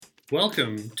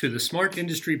Welcome to the Smart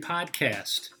Industry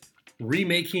Podcast,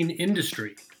 Remaking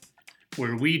Industry,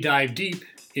 where we dive deep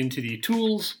into the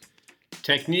tools,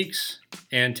 techniques,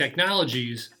 and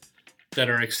technologies that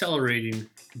are accelerating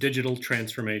digital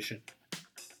transformation.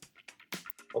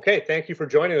 Okay, thank you for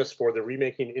joining us for the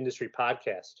Remaking Industry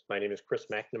Podcast. My name is Chris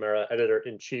McNamara,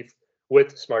 Editor-in-Chief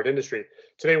with Smart Industry.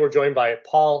 Today we're joined by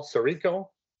Paul Sirico,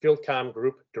 FieldComm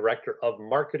Group Director of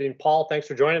Marketing. Paul, thanks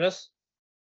for joining us.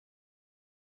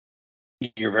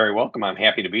 You're very welcome. I'm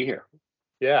happy to be here.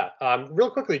 Yeah.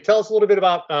 Real quickly, tell us a little bit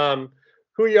about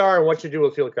who you are and what you do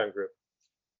with FieldComm Group.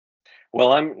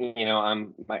 Well, as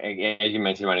you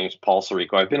mentioned, my name is Paul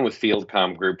Sirico. I've been with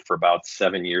FieldComm Group for about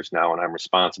 7 years now, and I'm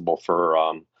responsible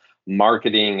for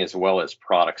marketing as well as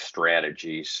product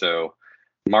strategy. So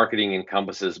marketing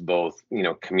encompasses both,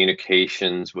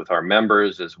 communications with our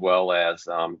members as well as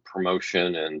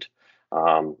promotion and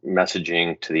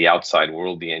messaging to the outside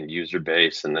world, the end user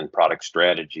base, and then product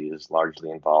strategy is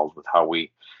largely involved with how we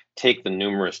take the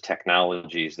numerous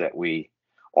technologies that we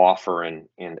offer and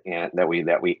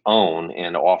that we own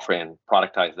and offer and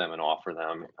productize them and offer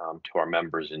them to our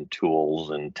members in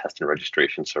tools and test and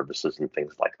registration services and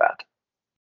things like that.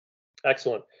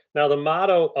 Excellent. Now, the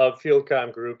motto of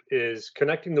FieldComm Group is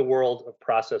connecting the world of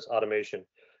process automation.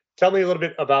 Tell me a little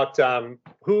bit about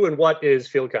who and what is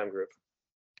FieldComm Group.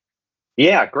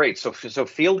 Yeah, great. So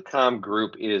FieldComm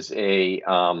Group is the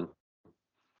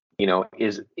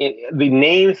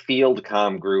name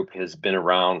FieldComm Group has been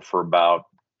around for about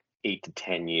 8 to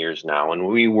 10 years now, and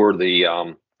we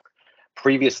were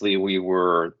previously we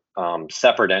were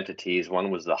separate entities. One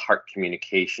was the Heart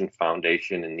Communication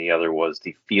Foundation, and the other was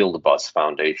the Fieldbus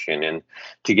Foundation. And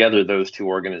together, those two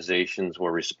organizations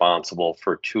were responsible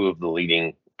for two of the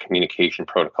leading communication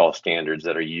protocol standards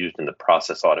that are used in the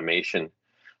process automation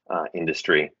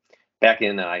industry. Back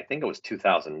in, I think it was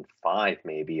 2005,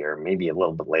 maybe, or maybe a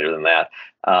little bit later than that,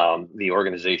 the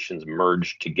organizations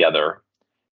merged together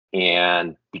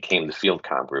and became the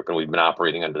FieldComm Group, and we've been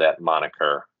operating under that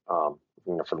moniker, for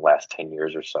the last 10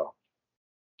 years or so.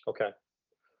 Okay,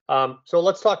 so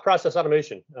let's talk process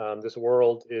automation. This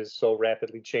world is so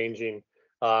rapidly changing.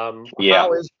 How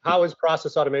is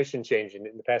process automation changing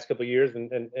in the past couple of years,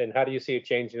 and how do you see it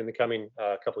changing in the coming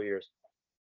couple of years?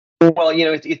 Well,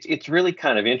 it's really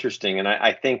kind of interesting, and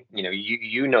I think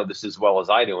you know this as well as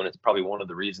I do, and it's probably one of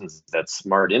the reasons that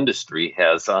Smart Industry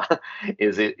has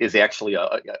is actually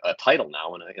a title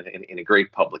now in a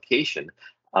great publication.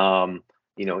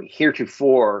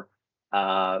 Heretofore,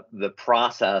 the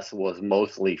process was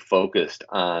mostly focused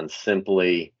on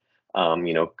simply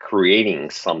creating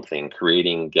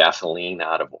gasoline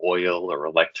out of oil or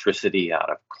electricity out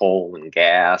of coal and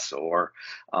gas, or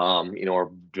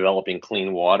or developing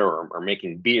clean water, or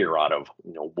making beer out of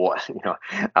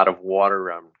out of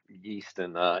water, yeast,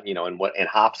 and and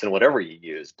hops and whatever you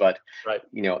use. But right.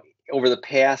 Over the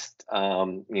past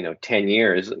 10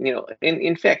 years,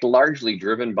 in fact, largely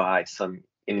driven by some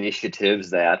initiatives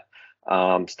that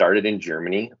started in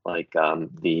Germany, like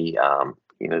the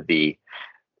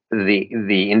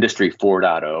Industry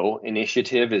 4.0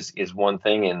 initiative is one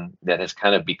thing, and that has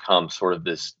kind of become sort of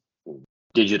this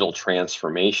digital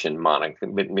transformation moniker,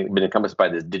 been encompassed by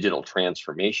this digital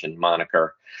transformation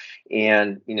moniker.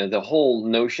 And, the whole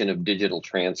notion of digital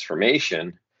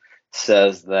transformation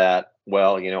says that,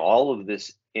 well, all of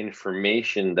this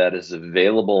information that is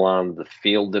available on the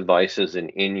field devices and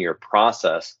in your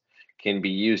process can be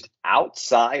used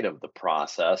outside of the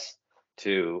process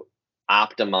to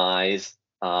optimize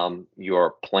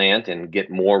your plant and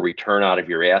get more return out of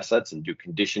your assets and do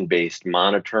condition-based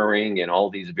monitoring and all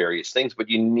these various things. But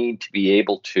you need to be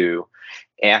able to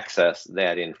access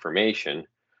that information.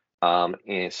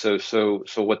 And so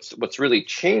what's really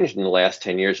changed in the last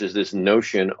 10 years is this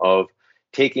notion of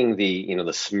taking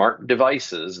the smart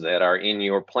devices that are in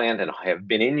your plant and have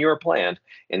been in your plant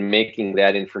and making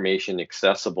that information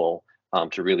accessible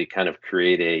to really kind of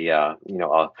create a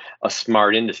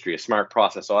smart industry, a smart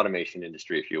process automation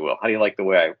industry, if you will. How do you like the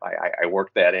way I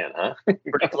work that in, huh?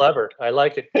 Pretty clever. I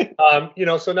like it.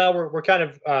 So now we're kind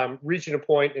of reaching a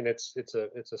point, and it's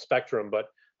a spectrum, but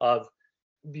of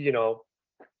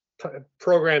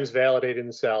programs validating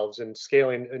themselves and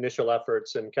scaling initial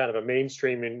efforts and kind of a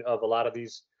mainstreaming of a lot of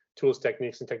these tools,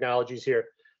 techniques, and technologies here.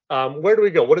 Where do we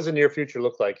go? What does the near future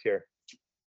look like here?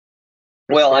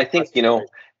 Well, I think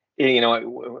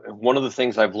one of the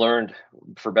things I've learned,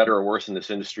 for better or worse, in this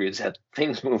industry is that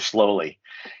things move slowly,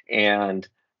 and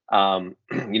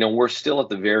we're still at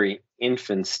the very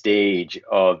infant stage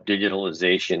of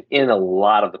digitalization in a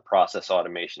lot of the process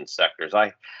automation sectors.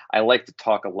 I like to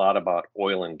talk a lot about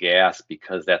oil and gas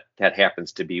because that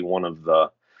happens to be one of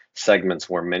the segments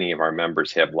where many of our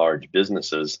members have large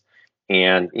businesses.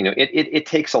 And it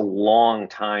takes a long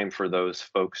time for those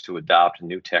folks to adopt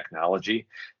new technology.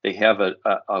 They have a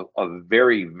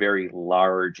very, very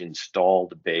large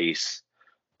installed base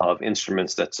of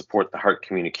instruments that support the Heart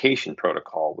Communication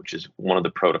Protocol, which is one of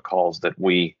the protocols that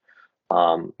we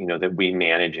that we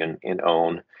manage and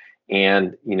own.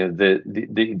 And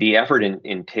the effort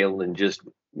entailed in just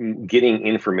getting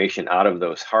information out of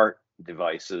those heart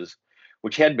devices,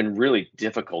 which had been really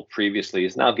difficult previously,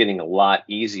 is now getting a lot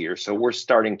easier. So we're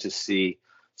starting to see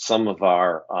some of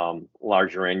our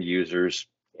larger end users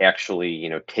actually,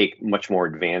 take much more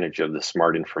advantage of the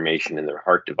smart information in their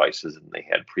heart devices than they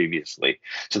had previously.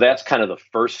 So that's kind of the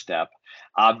first step.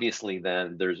 Obviously,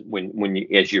 then there's when you,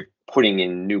 as you're putting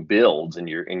in new builds and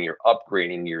you're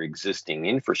upgrading your existing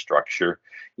infrastructure,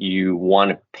 you want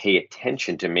to pay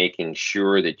attention to making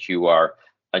sure that you are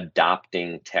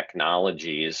adopting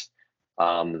technologies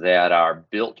that are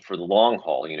built for the long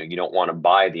haul. You don't want to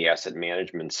buy the asset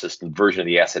management system version of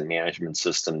the asset management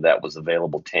system that was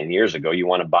available 10 years ago. You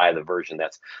want to buy the version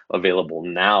that's available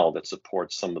now that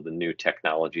supports some of the new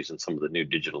technologies and some of the new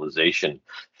digitalization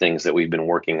things that we've been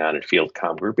working on at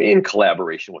FieldComm Group in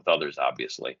collaboration with others,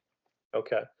 obviously.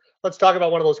 Okay. Let's talk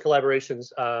about one of those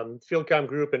collaborations, FieldComm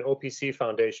Group and OPC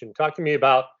Foundation. Talk to me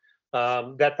about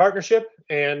that partnership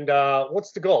and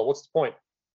what's the goal? What's the point?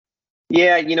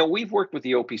 Yeah, we've worked with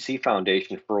the OPC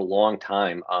Foundation for a long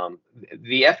time.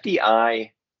 The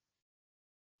FDI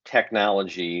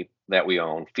technology that we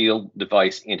own, Field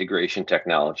Device Integration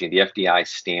Technology, the FDI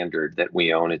standard that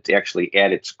we own, it's actually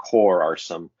at its core are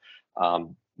some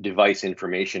device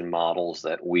information models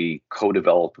that we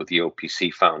co-developed with the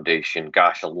OPC Foundation,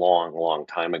 gosh, a long, long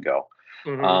time ago.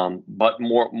 Mm-hmm. But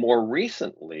more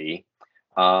recently,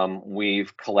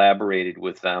 we've collaborated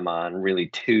with them on really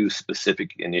two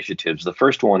specific initiatives. The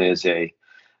first one is a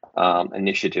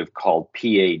initiative called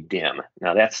PADIM.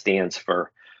 Now that stands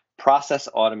for Process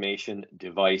Automation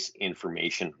Device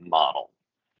Information Model.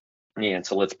 And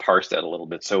so let's parse that a little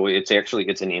bit. So it's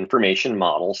an information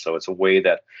model. So it's a way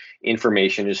that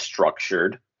information is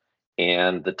structured,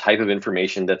 and the type of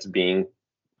information that's being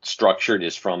structured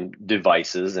is from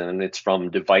devices, and it's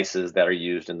from devices that are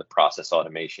used in the process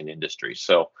automation industry.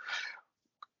 So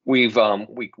we've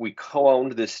we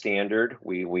co-owned this standard.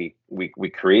 We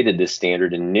created this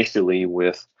standard initially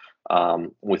with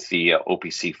the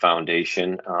OPC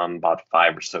Foundation about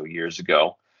 5 or so years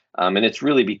ago, and it's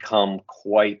really become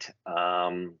quite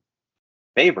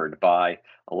favored by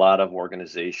a lot of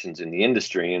organizations in the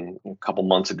industry. And a couple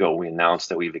months ago, we announced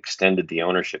that we've extended the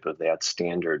ownership of that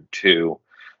standard to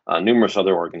numerous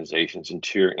other organizations,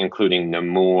 including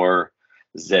NAMUR,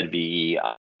 ZVEI,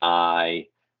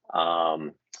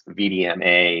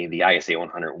 VDMA, the ISA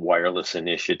 100 Wireless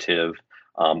Initiative,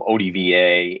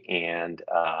 ODVA, and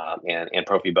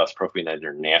Profibus, Profinet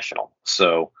International.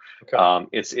 So okay.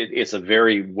 It's a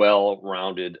very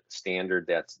well-rounded standard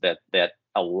that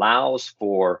allows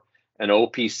for an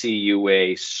OPC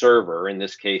UA server. In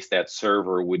this case, that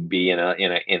server would be in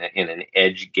an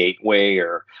edge gateway,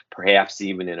 or perhaps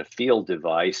even in a field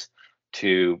device,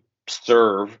 to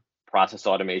serve process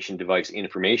automation device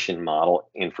information model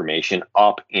information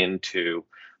up into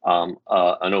an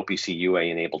OPC UA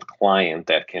enabled client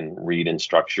that can read and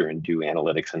structure and do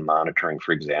analytics and monitoring,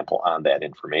 for example, on that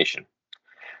information.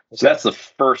 So that's the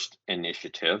first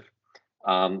initiative.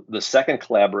 The second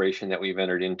collaboration that we've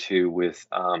entered into with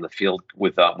the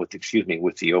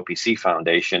OPC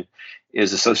Foundation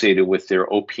is associated with their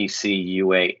OPC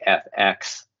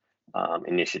UA-FX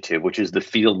initiative, which is the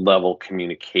field level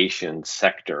communication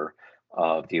sector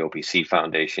of the OPC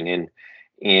Foundation.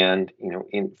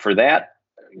 For that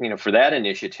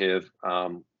initiative,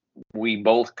 we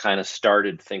both kind of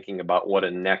started thinking about what a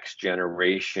next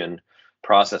generation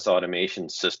process automation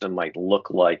system might look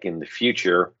like in the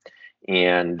future.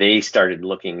 And they started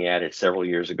looking at it several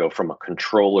years ago from a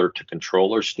controller to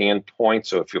controller standpoint.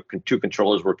 So if your two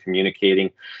controllers were communicating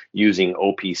using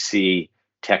OPC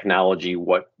technology,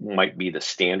 what might be the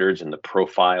standards and the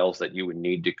profiles that you would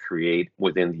need to create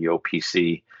within the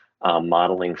OPC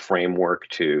modeling framework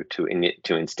to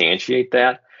instantiate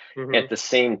that. Mm-hmm. At the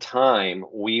same time,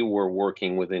 we were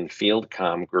working within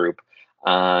FieldComm Group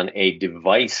on a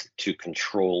device to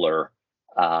controller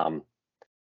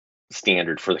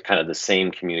standard for the kind of the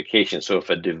same communication. So if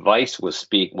a device was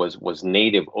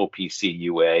native OPC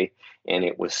UA and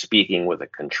it was speaking with a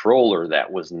controller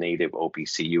that was native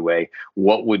OPC UA,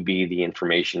 what would be the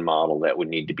information model that would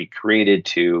need to be created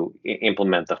to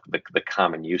implement the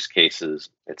common use cases,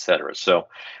 et cetera? So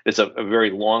it's a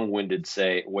very long-winded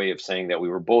way of saying that we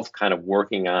were both kind of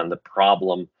working on the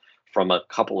problem from a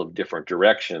couple of different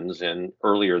directions. And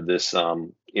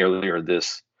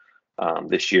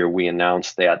this year, we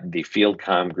announced that the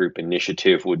FieldComm Group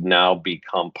initiative would now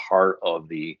become part of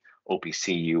the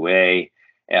OPC-UA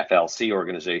FLC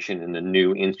organization, and the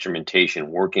new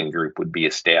instrumentation working group would be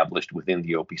established within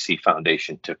the OPC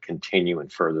Foundation to continue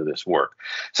and further this work.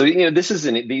 So,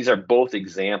 these are both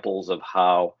examples of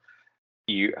how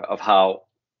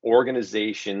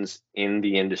organizations in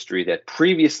the industry that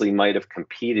previously might have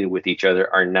competed with each other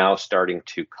are now starting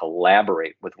to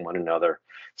collaborate with one another,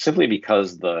 simply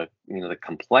because the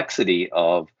complexity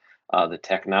of the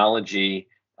technology,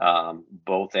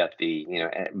 both at the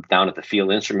down at the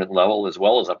field instrument level as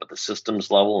well as up at the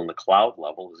systems level and the cloud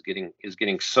level is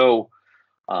getting so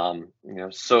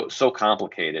so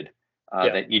complicated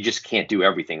that you just can't do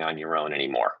everything on your own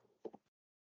anymore.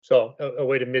 So a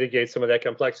way to mitigate some of that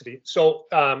complexity. So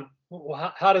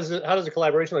how does a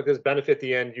collaboration like this benefit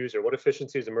the end user? What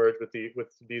efficiencies emerge with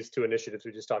these two initiatives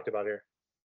we just talked about here?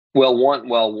 Well, one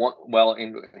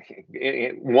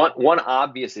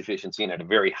obvious efficiency and at a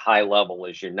very high level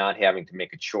is you're not having to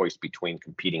make a choice between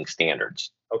competing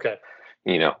standards. Okay.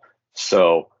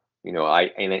 So in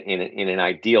an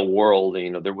ideal world,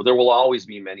 there will always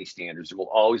be many standards. There will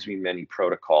always be many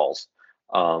protocols.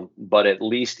 But at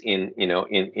least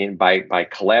by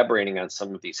collaborating on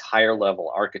some of these higher level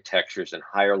architectures and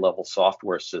higher level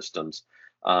software systems,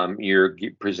 you're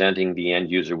presenting the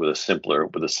end user with a simpler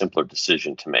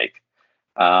decision to make.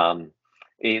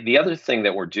 The other thing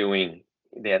that we're doing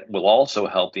that will also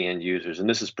help the end users, and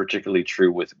this is particularly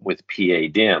true with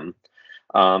PADIM,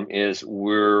 is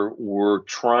we're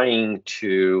trying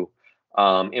to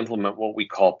implement what we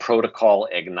call protocol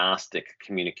agnostic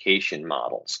communication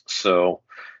models. So,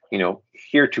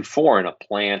 heretofore in a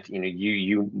plant,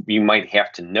 you might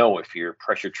have to know if your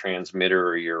pressure transmitter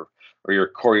or your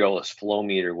Coriolis flow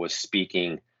meter was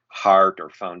speaking HART or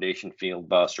Foundation Field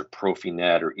Bus or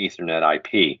Profinet or Ethernet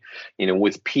IP.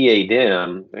 With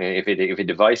PADIM, if a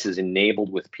device is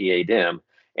enabled with PADIM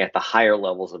at the higher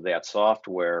levels of that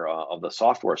software, of the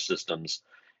software systems,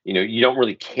 you don't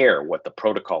really care what the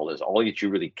protocol is. All that you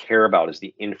really care about is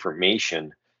the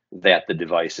information that the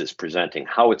device is presenting.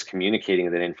 How it's communicating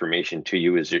that information to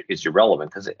you is irrelevant,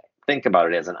 because think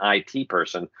about it as an IT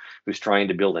person who's trying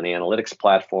to build an analytics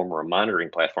platform or a monitoring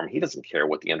platform. He doesn't care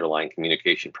what the underlying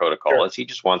communication protocol is. He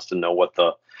just wants to know what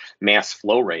the mass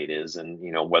flow rate is, and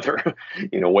whether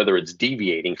it's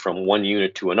deviating from one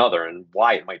unit to another and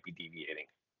why it might be deviating.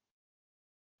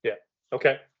 Yeah.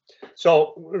 Okay.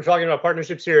 So we're talking about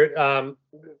partnerships here.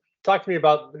 Talk to me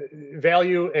about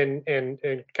value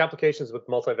and complications with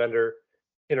multi-vendor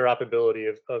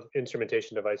interoperability of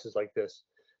instrumentation devices like this.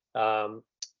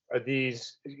 Are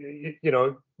these,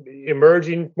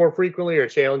 emerging more frequently, or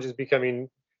challenges becoming,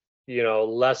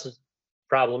 less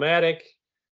problematic?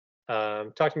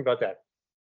 Talk to me about that.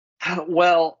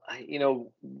 Well,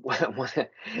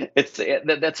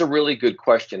 that's a really good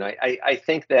question. I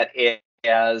think that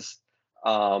as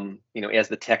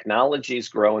the technologies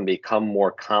grow and become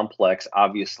more complex,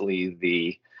 obviously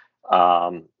the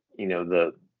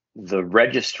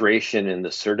registration and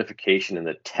the certification and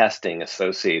the testing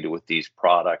associated with these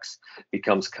products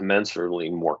becomes commensurately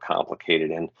more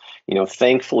complicated. And,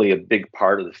 thankfully, a big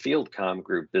part of the FieldComm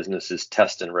Group business is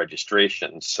test and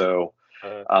registration. So,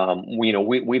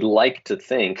 we'd like to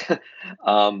think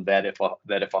that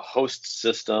if a host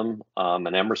system,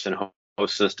 an Emerson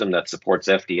host system that supports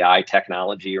FDI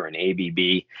technology, or an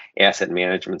ABB asset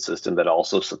management system that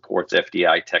also supports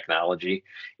FDI technology,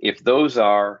 if those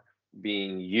are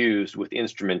being used with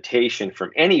instrumentation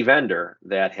from any vendor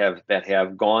that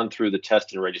have gone through the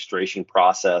test and registration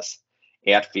process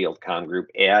at FieldComm Group,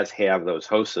 as have those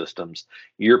host systems,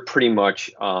 you're pretty much,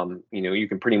 you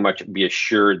can pretty much be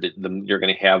assured that you're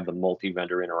going to have the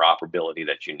multi-vendor interoperability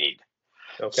that you need.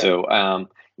 Okay. So,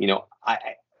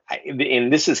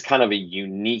 and this is kind of a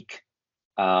unique,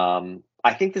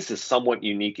 I think this is somewhat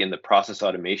unique in the process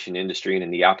automation industry and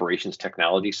in the operations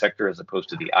technology sector, as opposed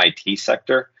to the IT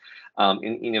sector.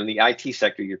 In the IT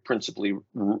sector, you're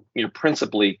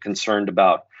principally concerned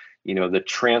about, the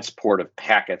transport of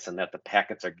packets, and that the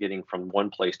packets are getting from one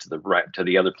place to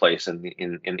the other place, and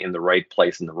in the right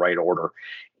place in the right order.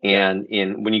 And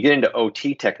when you get into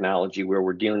OT technology, where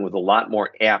we're dealing with a lot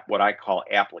more what I call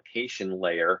application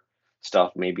layer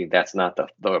stuff, maybe that's not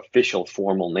the official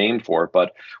formal name for it,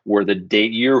 but where the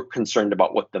data, you're concerned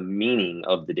about what the meaning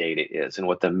of the data is and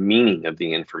what the meaning of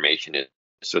the information is.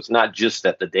 So it's not just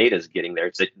that the data is getting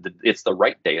there; it's the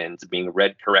right data, and it's being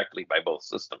read correctly by both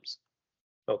systems.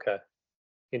 Okay,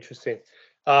 interesting.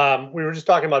 We were just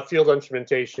talking about field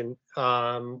instrumentation,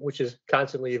 which is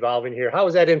constantly evolving here. How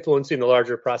is that influencing the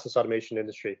larger process automation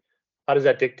industry? How does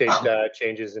that dictate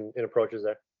changes in approaches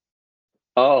there?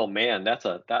 Oh man, that's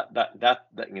a that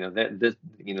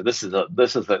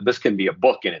this can be a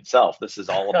book in itself. This is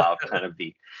all about kind of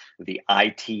the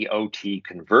IT OT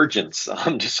convergence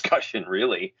discussion,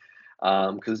 really,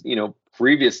 because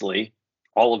previously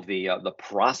all of the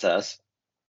process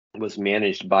was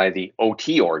managed by the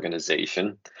OT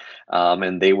organization,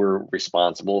 and they were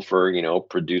responsible for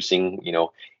producing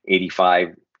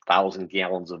 85,000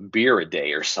 gallons of beer a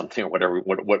day or something, or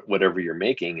whatever you're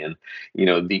making, and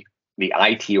the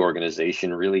IT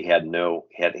organization really had no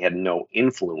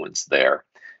influence there.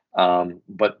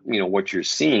 But what you're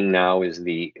seeing now is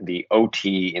the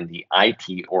OT and the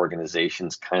IT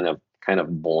organizations kind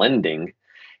of blending,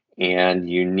 and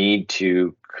you need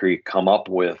to come up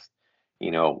with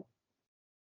you know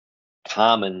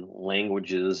common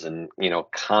languages and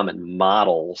common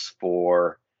models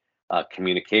for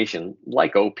communication,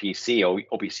 like OPC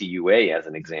UA as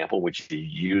an example, which is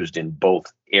used in both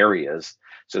areas,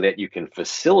 so that you can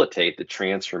facilitate the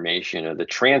transformation or the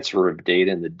transfer of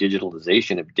data and the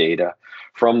digitalization of data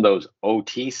from those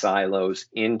OT silos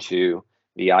into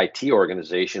the IT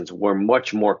organizations, where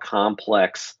much more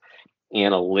complex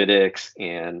analytics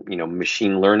and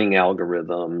machine learning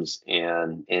algorithms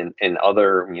and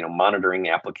other monitoring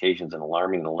applications and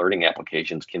alarming and alerting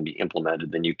applications can be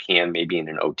implemented than you can maybe in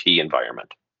an OT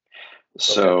environment.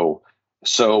 Okay.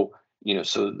 So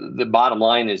the bottom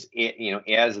line is,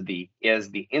 as the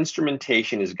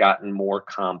instrumentation has gotten more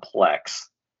complex,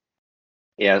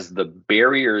 as the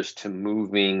barriers to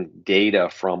moving data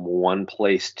from one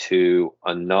place to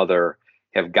another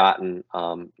have gotten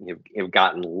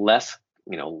less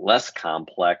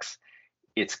complex,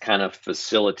 it's kind of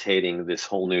facilitating this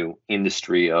whole new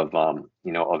industry of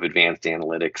advanced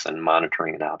analytics and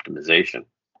monitoring and optimization.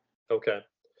 Okay.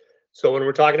 So when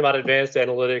we're talking about advanced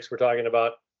analytics, we're talking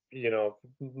about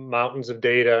mountains of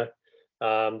data.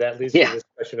 That leads to this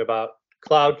discussion about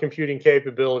cloud computing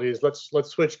capabilities. Let's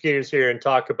switch gears here and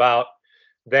talk about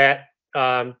that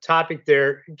topic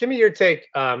there. Give me your take.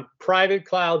 Private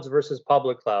clouds versus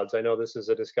public clouds. I know this is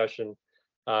a discussion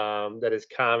that is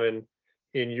common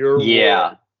in your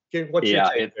world. What's your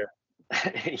take there?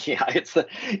 Yeah, it's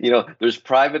there's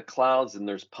private clouds and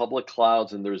there's public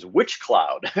clouds and there's which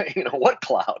cloud, what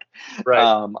cloud?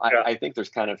 Right. I think there's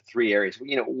kind of three areas.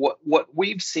 What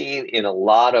we've seen in a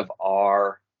lot of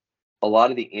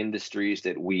the industries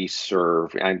that we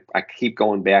serve, I keep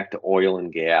going back to oil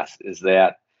and gas, is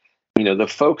that the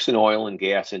folks in oil and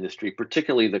gas industry,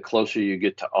 particularly the closer you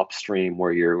get to upstream,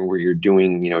 where you're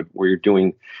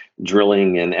doing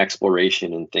drilling and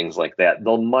exploration and things like that,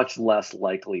 the much less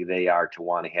likely they are to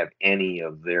want to have any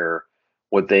of their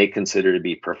what they consider to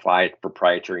be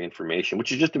proprietary information,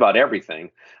 which is just about everything.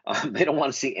 They don't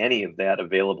want to see any of that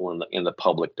available in the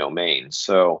public domain.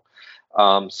 So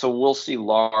we'll see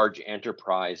large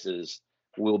enterprises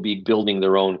will be building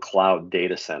their own cloud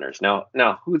data centers. Now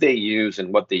who they use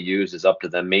and what they use is up to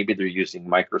them. Maybe they're using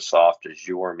Microsoft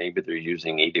Azure, maybe they're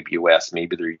using AWS,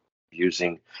 maybe they're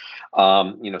using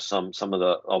some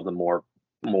of the more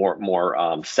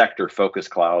sector focused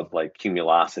clouds like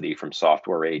Cumulocity from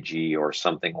Software AG or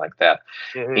something like that.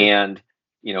 Mm-hmm.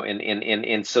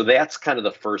 And so that's kind of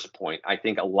the first point. I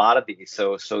think a lot of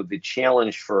so the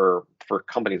challenge for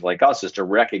companies like us is to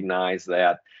recognize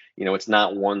that it's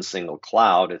not one single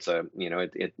cloud. It's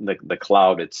the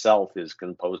cloud itself is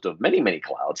composed of many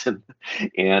clouds,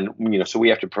 and so we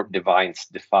have to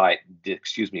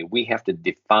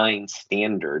define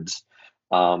standards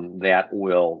that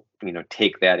will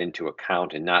take that into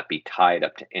account and not be tied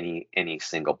up to any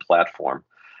single platform.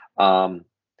 And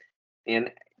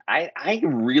I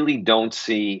really don't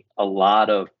see a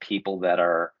lot of people that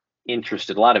are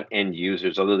interested, a lot of end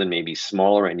users, other than maybe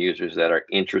smaller end users, that are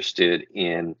interested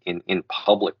in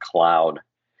public cloud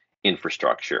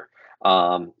infrastructure.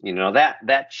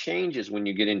 That changes when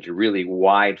you get into really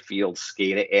wide field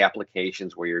SCADA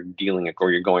applications where you're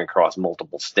going across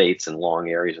multiple states and long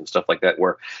areas and stuff like that,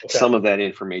 where some of that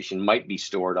information might be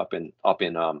stored up in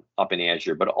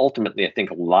Azure. But ultimately, I think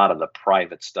a lot of the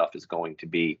private stuff is going to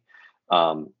be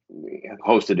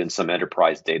hosted in some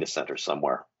enterprise data center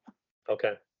somewhere.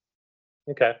 Okay.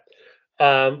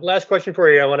 Last question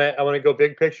for you. I want to go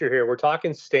big picture here. We're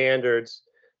talking standards.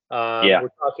 We're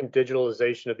talking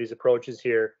digitalization of these approaches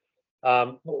here.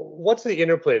 What's the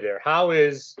interplay there? How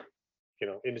is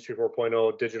Industry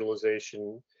 4.0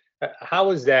 digitalization?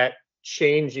 How is that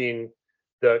changing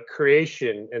the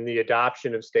creation and the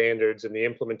adoption of standards and the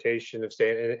implementation of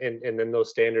and then those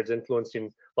standards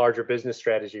influencing larger business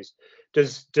strategies. Do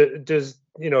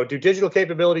digital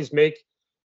capabilities make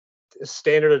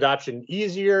standard adoption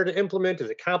easier to implement? Does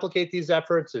it complicate these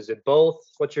efforts? Is it both?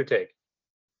 What's your take?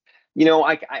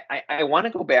 I want to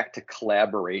go back to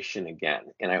collaboration again,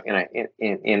 and I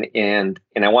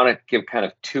want to give kind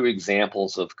of two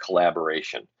examples of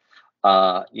collaboration.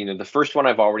 The first one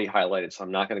I've already highlighted, so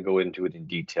I'm not going to go into it in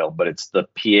detail, but it's the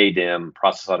PADIM,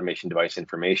 Process Automation Device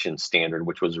Information Standard,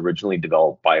 which was originally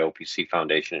developed by OPC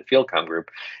Foundation and Fieldcom Group,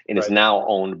 and is now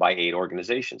owned by 8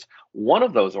 organizations. One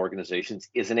of those organizations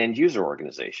is an end user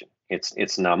organization.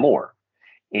 It's Namur,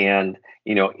 and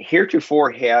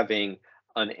heretofore having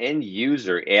an end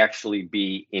user actually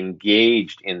be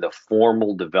engaged in the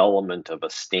formal development of a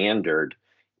standard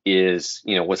was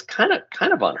kind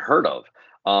of unheard of.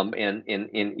 But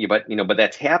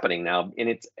that's happening now, and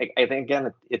I think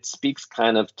again it speaks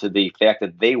kind of to the fact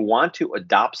that they want to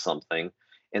adopt something,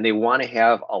 and they want to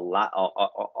have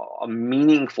a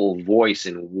meaningful voice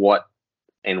in what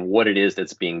it is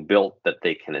that's being built that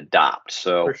they can adopt.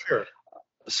 So for sure.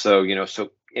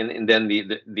 And then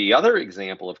the other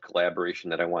example of collaboration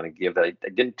that I want to give that I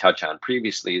didn't touch on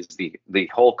previously is the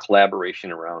whole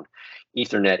collaboration around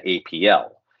Ethernet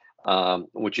APL,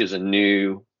 which is a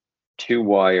new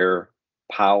 2-wire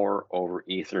power over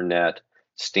Ethernet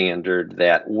standard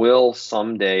that will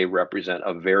someday represent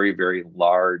a very, very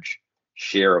large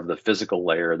share of the physical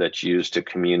layer that's used to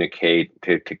communicate,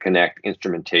 to connect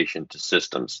instrumentation to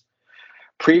systems.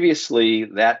 Previously,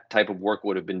 that type of work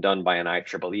would have been done by an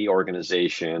IEEE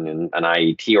organization and an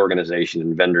IET organization,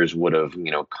 and vendors would have,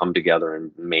 come together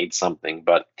and made something.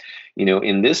 But,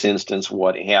 in this instance,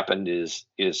 what happened is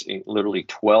literally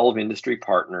 12 industry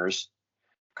partners,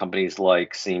 companies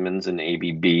like Siemens and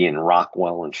ABB and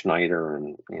Rockwell and Schneider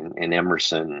and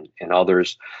Emerson and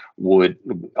others would,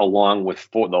 along with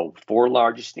the 4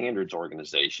 largest standards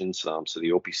organizations, so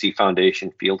the OPC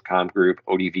Foundation, Fieldcom Group,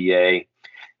 ODVA,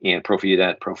 and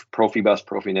Profibus,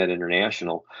 Profinet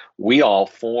International, we all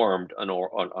formed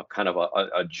a kind of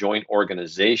a joint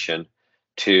organization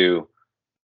to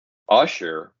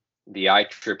usher the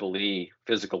IEEE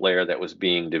physical layer that was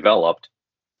being developed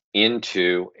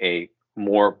into a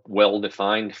more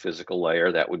well-defined physical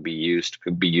layer that could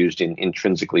be used in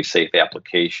intrinsically safe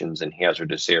applications and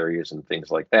hazardous areas and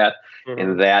things like that. Mm-hmm.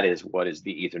 And that is what is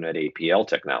the Ethernet APL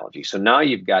technology. So now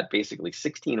you've got basically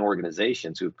 16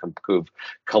 organizations who've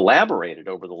collaborated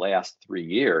over the last 3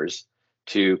 years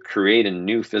to create a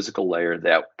new physical layer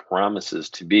that promises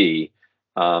to be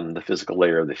the physical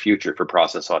layer of the future for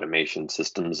process automation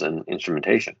systems and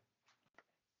instrumentation.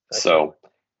 So,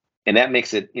 and that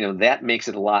makes it,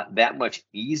 that much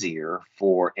easier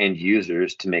for end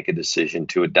users to make a decision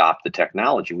to adopt the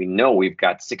technology. We know we've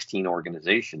got 16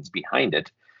 organizations behind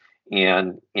it,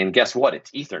 and guess what?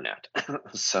 It's Ethernet.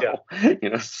 So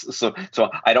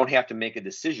I don't have to make a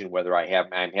decision whether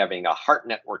I'm having a HART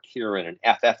network here and an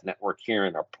FF network here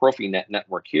and a Profinet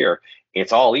network here.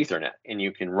 It's all Ethernet, and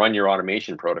you can run your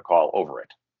automation protocol over it.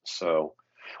 So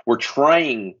we're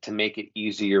trying to make it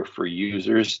easier for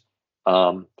users.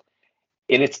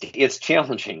 And it's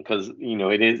challenging because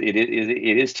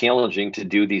it is challenging to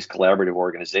do these collaborative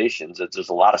organizations. There's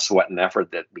a lot of sweat and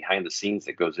effort that behind the scenes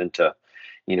that goes into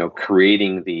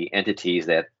creating the entities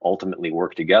that ultimately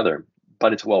work together.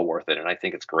 But it's well worth it, and I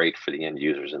think it's great for the end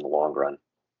users in the long run.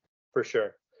 For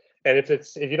sure. And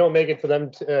if you don't make it for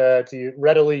them to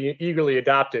readily, eagerly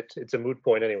adopt it, it's a moot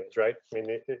point, anyways, right? I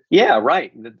mean, yeah,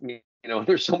 right.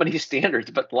 There's so many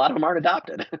standards, but a lot of them aren't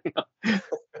adopted.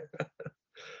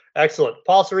 Excellent.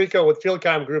 Paul Sirico with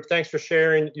Fieldcom Group, thanks for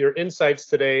sharing your insights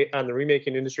today on the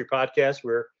Remaking Industry podcast.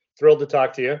 We're thrilled to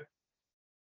talk to you.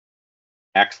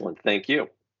 Excellent. Thank you.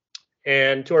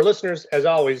 And to our listeners, as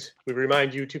always, we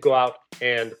remind you to go out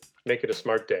and make it a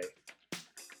smart day.